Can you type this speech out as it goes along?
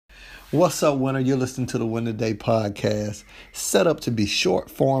What's up, winner? You're listening to the Win the Day podcast, set up to be short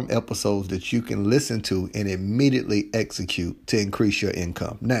form episodes that you can listen to and immediately execute to increase your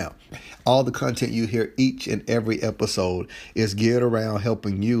income. Now, all the content you hear each and every episode is geared around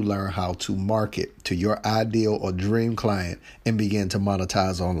helping you learn how to market to your ideal or dream client and begin to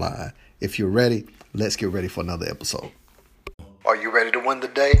monetize online. If you're ready, let's get ready for another episode. Are you ready to win the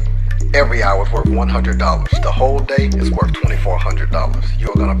day? Every hour is worth $100. The whole day is worth $2,400.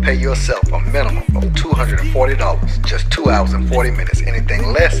 You're going to pay yourself a minimum of $240, just 2 hours and 40 minutes.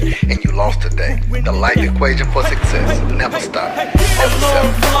 Anything less, and you lost a day. The life equation for success. Never stop. Never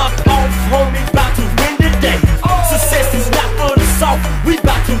settle. Homie, about to win the day. Success is not for the soft. We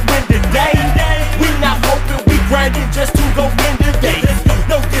about to win the day. We not hoping, we grinding just to go win the day.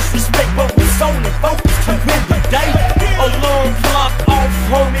 No disrespect, but we solely focused to win the day. Alarm clock off,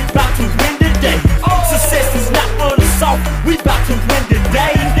 homie, about to win the day. Success is not for the soft. We about to win the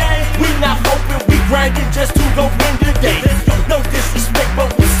day. We not hoping, we grinding just to go win the day. No disrespect,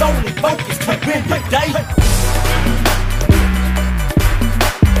 but we solely focused to win the day.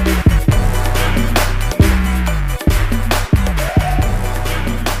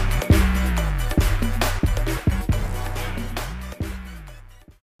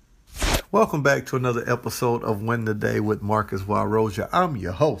 Welcome back to another episode of Win the Day with Marcus Y. Rozier. I'm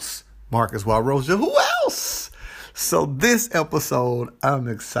your host, Marcus Y. Rozier. Who else? So this episode I'm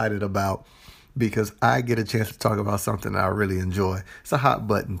excited about because I get a chance to talk about something I really enjoy. It's a hot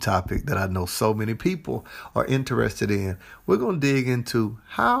button topic that I know so many people are interested in. We're going to dig into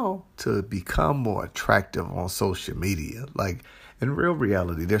how to become more attractive on social media. Like, in real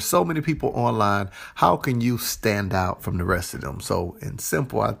reality, there's so many people online. How can you stand out from the rest of them? So in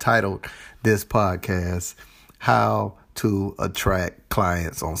simple, I titled this podcast, How to Attract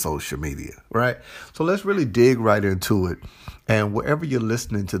Clients on Social Media, right? So let's really dig right into it. And wherever you're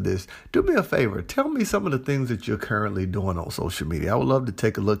listening to this, do me a favor. Tell me some of the things that you're currently doing on social media. I would love to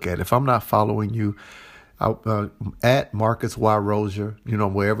take a look at it. If I'm not following you, at Marcus Y. Rozier,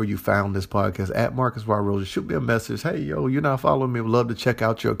 wherever you found this podcast, at Marcus Y. Rozier, shoot me a message. Hey, you're not following me. Would love to check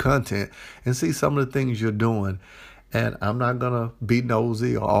out your content and see some of the things you're doing. And I'm not going to be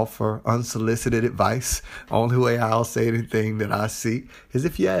nosy or offer unsolicited advice. Only way I'll say anything that I see is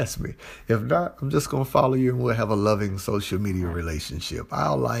if you ask me. If not, I'm just going to follow you and we'll have a loving social media relationship.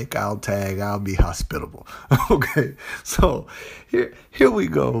 I'll tag, I'll be hospitable. Okay, so here we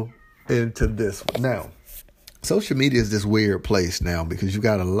go into this one. Now, social media is this weird place now because you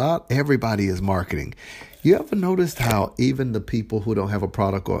got everybody is marketing. You ever noticed how even the people who don't have a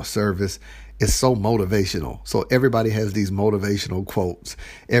product or a service is so motivational? So everybody has these motivational quotes.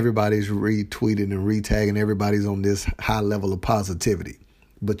 Everybody's retweeting and retagging. Everybody's on this high level of positivity.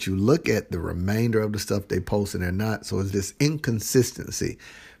 But you look at the remainder of the stuff they post and they're not. So it's this inconsistency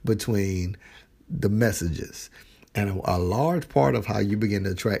between the messages. And a large part of how you begin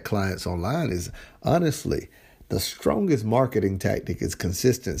to attract clients online is, honestly, the strongest marketing tactic is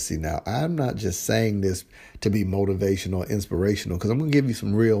consistency. Now, I'm not just saying this to be motivational or inspirational because I'm going to give you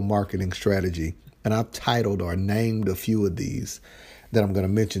some real marketing strategy. And I've titled or named a few of these that I'm going to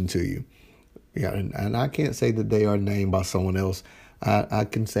mention to you. Yeah, and I can't say that they are named by someone else. I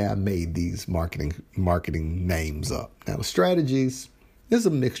can say I made these marketing names up. Now, the strategies is a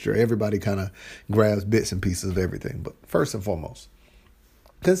mixture. Everybody kind of grabs bits and pieces of everything. But first and foremost,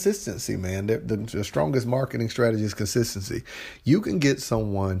 consistency, man. The strongest marketing strategy is consistency. You can get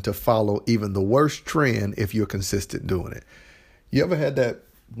someone to follow even the worst trend if you're consistent doing it. You ever had that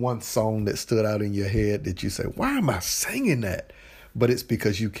one song that stood out in your head that you say, why am I singing that? But it's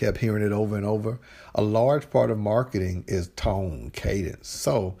because you kept hearing it over and over. A large part of marketing is tone, cadence.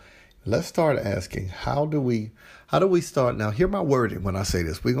 So let's start asking, how do we start? Now, hear my wording when I say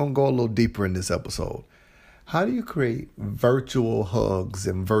this. We're going to go a little deeper in this episode. How do you create virtual hugs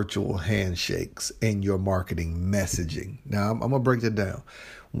and virtual handshakes in your marketing messaging? Now, I'm going to break it down.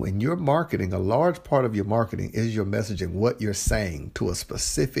 When you're marketing, a large part of your marketing is your messaging, what you're saying to a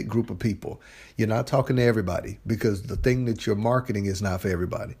specific group of people. You're not talking to everybody because the thing that you're marketing is not for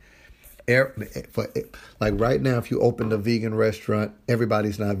everybody. Like right now, if you open a vegan restaurant,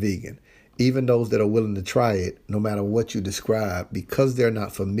 everybody's not vegan. Even those that are willing to try it, no matter what you describe, because they're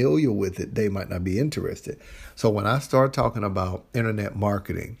not familiar with it, they might not be interested. So when I start talking about internet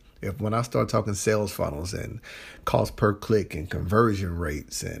marketing, when I start talking sales funnels and cost per click and conversion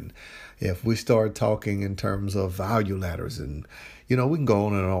rates, and if we start talking in terms of value ladders and, we can go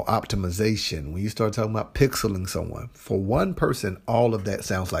on and on optimization. When you start talking about pixeling someone, for one person, all of that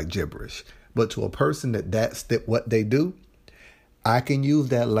sounds like gibberish. But to a person that's what they do, I can use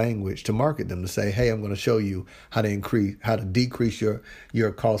that language to market them, to say, hey, I'm going to show you how to decrease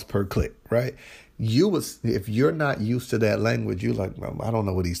your cost per click, right? If you're not used to that language, you're like, well, I don't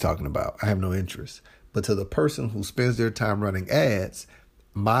know what he's talking about. I have no interest. But to the person who spends their time running ads,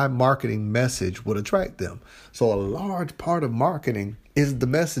 my marketing message would attract them. So a large part of marketing is the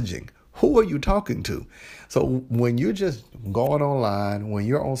messaging. Who are you talking to? So when you're just going online, when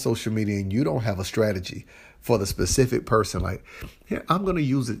you're on social media and you don't have a strategy for the specific person, like, here, I'm going to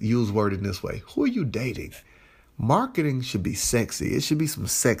use word in this way. Who are you dating? Marketing should be sexy. It should be some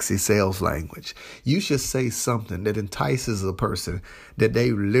sexy sales language. You should say something that entices a person that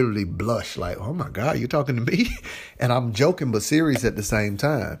they literally blush like, oh my God, you're talking to me? And I'm joking but serious at the same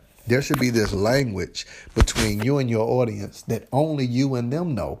time. There should be this language between you and your audience that only you and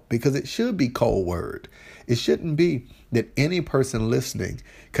them know, because it should be cold word. It shouldn't be that any person listening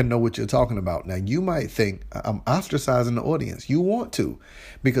can know what you're talking about. Now, you might think I'm ostracizing the audience. You want to,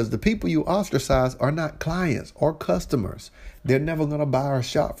 because the people you ostracize are not clients or customers. They're never going to buy or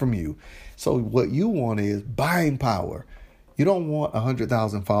shop from you. So what you want is buying power. You don't want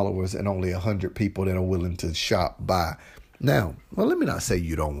 100,000 followers and only 100 people that are willing to shop, buy. Now, well, let me not say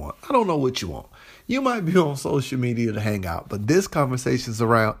you don't want. I don't know what you want. You might be on social media to hang out, but this conversation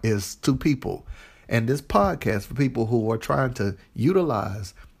is to people. And this podcast for people who are trying to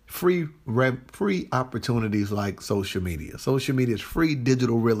utilize free opportunities like social media. Social media is free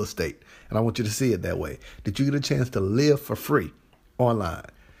digital real estate. And I want you to see it that way, that you get a chance to live for free online.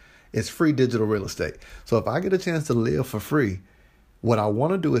 It's free digital real estate. So if I get a chance to live for free, what I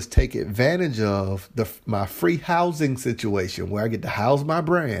want to do is take advantage of my free housing situation where I get to house my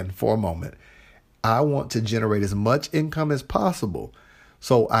brand for a moment. I want to generate as much income as possible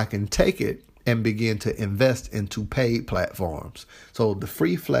so I can take it and begin to invest into paid platforms. So the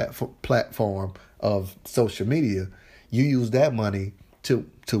free platform of social media, you use that money to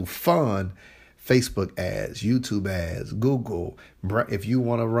fund Facebook ads, YouTube ads, Google. If you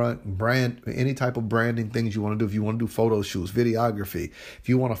want to run any type of branding things you want to do, if you want to do photo shoots, videography, if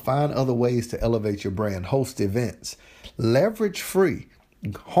you want to find other ways to elevate your brand, host events, leverage free,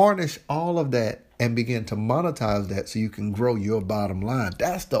 harness all of that and begin to monetize that so you can grow your bottom line.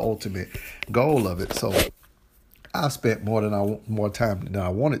 That's the ultimate goal of it. So I spent more time than I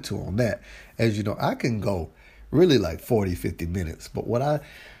wanted to on that. As you know, I can go really like 40, 50 minutes. But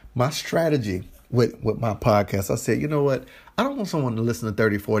my strategy with my podcast, I said, you know what? I don't want someone to listen to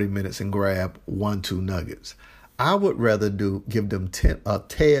 30, 40 minutes and grab 1-2 nuggets. I would rather give them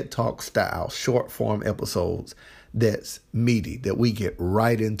TED Talk style short form episodes that's meaty, that we get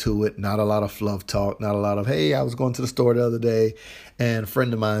right into it. Not a lot of fluff talk, not a lot of, hey, I was going to the store the other day and a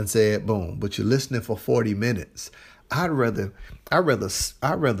friend of mine said, boom, but you're listening for 40 minutes. I'd rather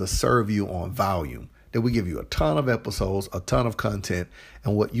serve you on volume, that we give you a ton of episodes, a ton of content.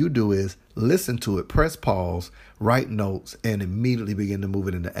 And what you do is listen to it, press pause, write notes, and immediately begin to move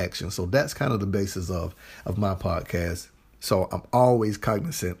it into action. So that's kind of the basis of my podcast. So I'm always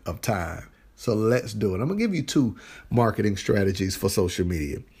cognizant of time. So let's do it. I'm going to give you 2 marketing strategies for social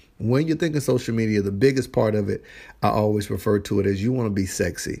media. When you're thinking social media, the biggest part of it, I always refer to it as you want to be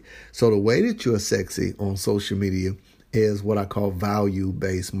sexy. So the way that you're sexy on social media is what I call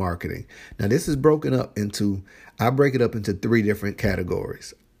value-based marketing. Now, this is I break it up into 3 different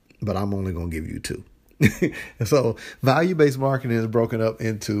categories, but I'm only going to give you 2. So value-based marketing is broken up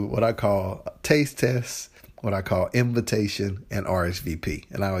into what I call taste tests, what I call invitation, and RSVP.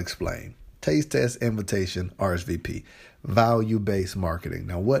 And I'll explain. Taste test, invitation, RSVP, value-based marketing.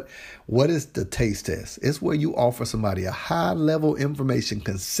 Now, what is the taste test? It's where you offer somebody a high-level information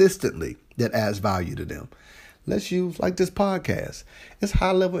consistently that adds value to them. Let's use like this podcast. It's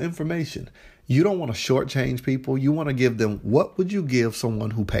high-level information. You don't want to shortchange people. You want to give them, what would you give someone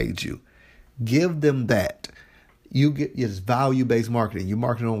who paid you? Give them that. It's value-based marketing. You're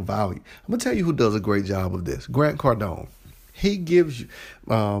marketing on value. I'm going to tell you who does a great job of this. Grant Cardone. He gives you,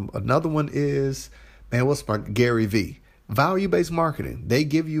 another one is, Gary V. Value-based marketing. They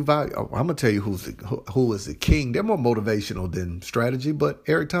give you value. I'm going to tell you who is the king. They're more motivational than strategy, but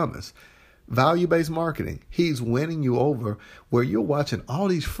Eric Thomas. Value-based marketing. He's winning you over where you're watching all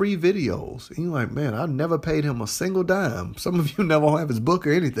these free videos. And you're like, man, I never paid him a single dime. Some of you never have his book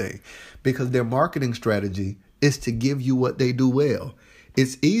or anything, because their marketing strategy is to give you what they do well.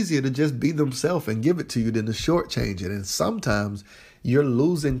 It's easier to just be themselves and give it to you than to shortchange it. And sometimes you're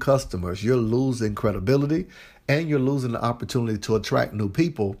losing customers, you're losing credibility, and you're losing the opportunity to attract new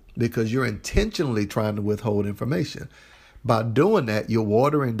people because you're intentionally trying to withhold information. By doing that, you're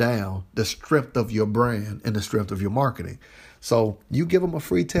watering down the strength of your brand and the strength of your marketing. So you give them a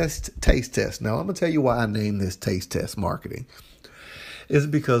free taste test. Now, I'm going to tell you why I named this taste test marketing. It's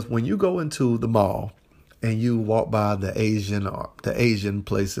because when you go into the mall and you walk by the Asian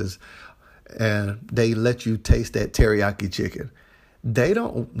places and they let you taste that teriyaki chicken,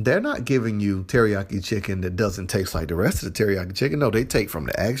 they're not giving you teriyaki chicken that doesn't taste like the rest of the teriyaki chicken. No, they take from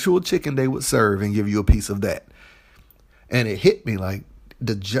the actual chicken they would serve and give you a piece of that. And it hit me like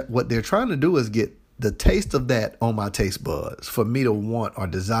what they're trying to do is get the taste of that on my taste buds for me to want or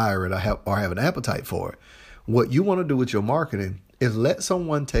desire it or have an appetite for it. What you want to do with your marketing is let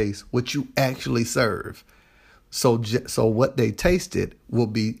someone taste what you actually serve. So what they tasted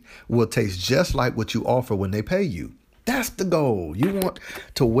will taste just like what you offer when they pay you. That's the goal. You want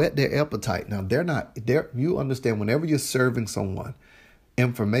to whet their appetite. Now you understand whenever you're serving someone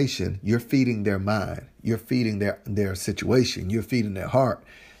information, you're feeding their mind, you're feeding their situation, you're feeding their heart.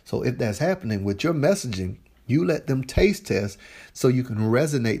 So if that's happening with your messaging, you let them taste test so you can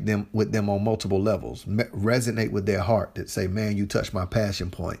resonate with them on multiple levels. Resonate with their heart that say, man, you touched my passion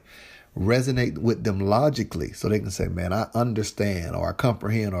point. Resonate with them logically so they can say, man, I understand or I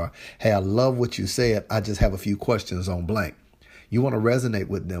comprehend or, hey, I love what you said. I just have a few questions on blank. You want to resonate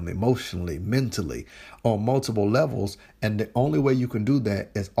with them emotionally, mentally, on multiple levels. And the only way you can do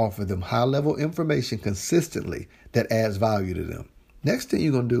that is offer them high level information consistently that adds value to them. Next thing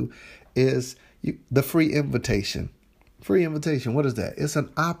you're going to do is the free invitation. Free invitation, what is that? It's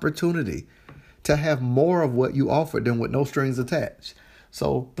an opportunity to have more of what you offered them with no strings attached.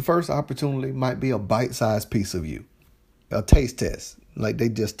 So the first opportunity might be a bite-sized piece of you, a taste test. Like they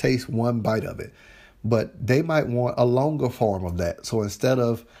just taste one bite of it. But they might want a longer form of that. So instead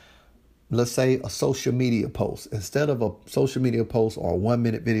of, let's say, a social media post, instead of a social media post or a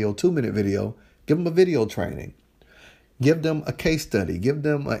 1-minute video, 2-minute video, give them a video training. Give them a case study. Give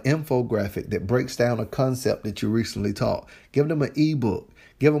them an infographic that breaks down a concept that you recently taught. Give them an ebook.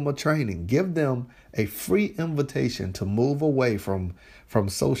 Give them a training. Give them a free invitation to move away from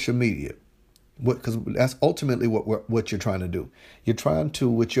social media. Because that's ultimately what you're trying to do. You're trying to,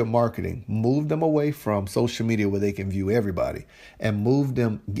 with your marketing, move them away from social media where they can view everybody and move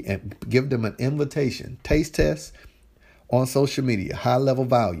them and give them an invitation. Taste test on social media, high level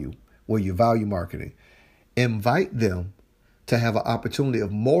value, where you value marketing. Invite them to have an opportunity of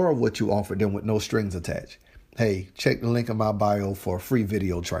more of what you offer them with no strings attached. Hey, check the link in my bio for free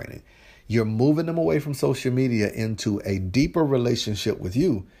video training. You're moving them away from social media into a deeper relationship with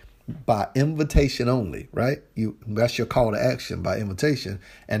you by invitation only, right? That's your call to action, by invitation.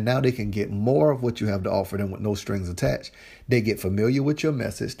 And now they can get more of what you have to offer them with no strings attached. They get familiar with your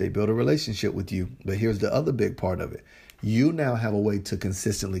message. They build a relationship with you. But here's the other big part of it. You now have a way to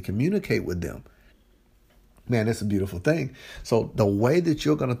consistently communicate with them. Man, that's a beautiful thing. So the way that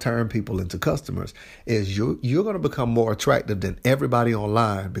you're going to turn people into customers is you're going to become more attractive than everybody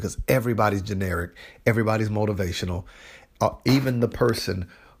online, because everybody's generic, everybody's motivational. Even the person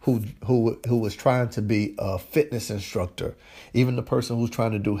who was trying to be a fitness instructor, even the person who's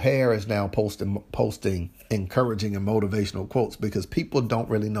trying to do hair is now posting encouraging and motivational quotes, because people don't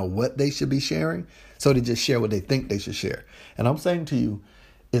really know what they should be sharing. So they just share what they think they should share. And I'm saying to you,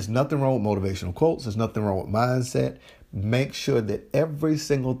 there's nothing wrong with motivational quotes. There's nothing wrong with mindset. Make sure that every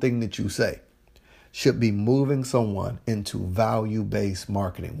single thing that you say should be moving someone into value-based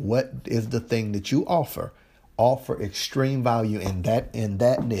marketing. What is the thing that you offer? Offer extreme value in that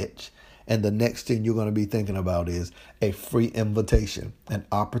niche. And the next thing you're going to be thinking about is a free invitation, an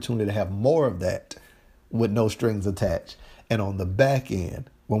opportunity to have more of that with no strings attached. And on the back end,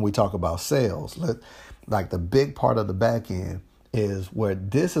 when we talk about sales, like the big part of the back end is where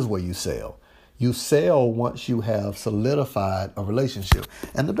you sell. You sell once you have solidified a relationship.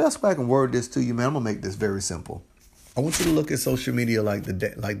 And the best way I can word this to you, man, I'm going to make this very simple. I want you to look at social media like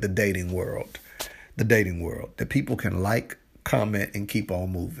the dating world. The dating world. That people can like, comment, and keep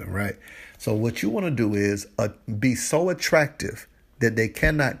on moving, right? So what you want to do is be so attractive that they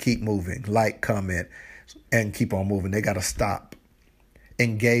cannot keep moving, like, comment, and keep on moving. They got to stop.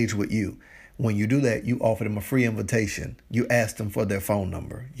 Engage with you. When you do that, you offer them a free invitation. You ask them for their phone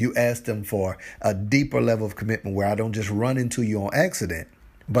number. You ask them for a deeper level of commitment where I don't just run into you on accident,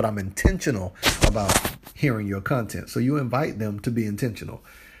 but I'm intentional about hearing your content. So you invite them to be intentional.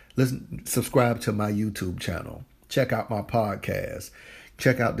 Listen, subscribe to my YouTube channel. Check out my podcast.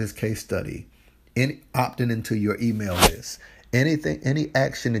 Check out this case study. Opting into your email list. Any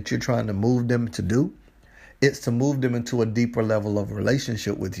action that you're trying to move them to do, it's to move them into a deeper level of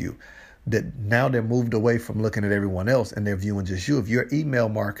relationship with you. That now they're moved away from looking at everyone else and they're viewing just you. If you're email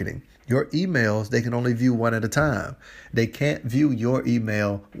marketing, your emails, they can only view one at a time. They can't view your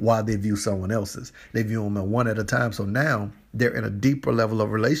email while they view someone else's. They view them one at a time. So now they're in a deeper level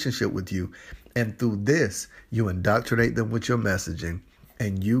of relationship with you. And through this, you indoctrinate them with your messaging.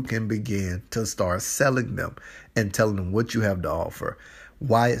 and you can begin to start selling them and telling them what you have to offer,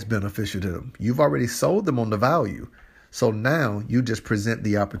 why it's beneficial to them. You've already sold them on the value. So now you just present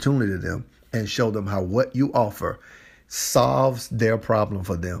the opportunity to them and show them how what you offer solves their problem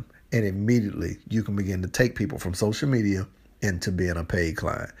for them. And immediately you can begin to take people from social media into being a paid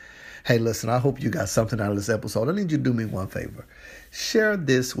client. Hey, listen, I hope you got something out of this episode. I need you to do me one favor. Share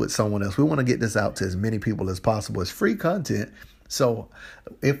this with someone else. We want to get this out to as many people as possible. It's free content. So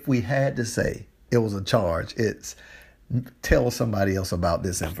if we had to say it was a charge, it's tell somebody else about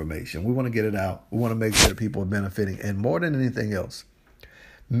this information. We want to get it out. We want to make sure that people are benefiting. And more than anything else,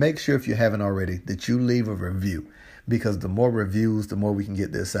 make sure if you haven't already that you leave a review, because the more reviews, the more we can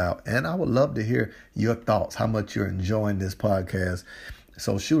get this out. And I would love to hear your thoughts, how much you're enjoying this podcast.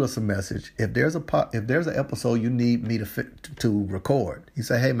 So shoot us a message. If there's an episode you need me to record, you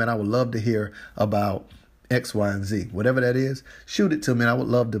say, hey man, I would love to hear about X, Y, and Z, whatever that is, shoot it to me. And I would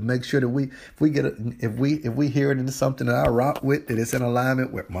love to make sure that if we hear it into something that I rock with, that it's in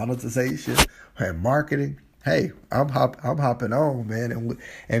alignment with monetization and marketing. Hey, I'm hopping on, man,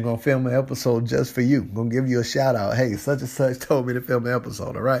 and gonna film an episode just for you. Gonna give you a shout out. Hey, such and such told me to film an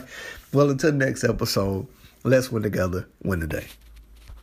episode. All right. Well, until next episode, let's win together, win the day.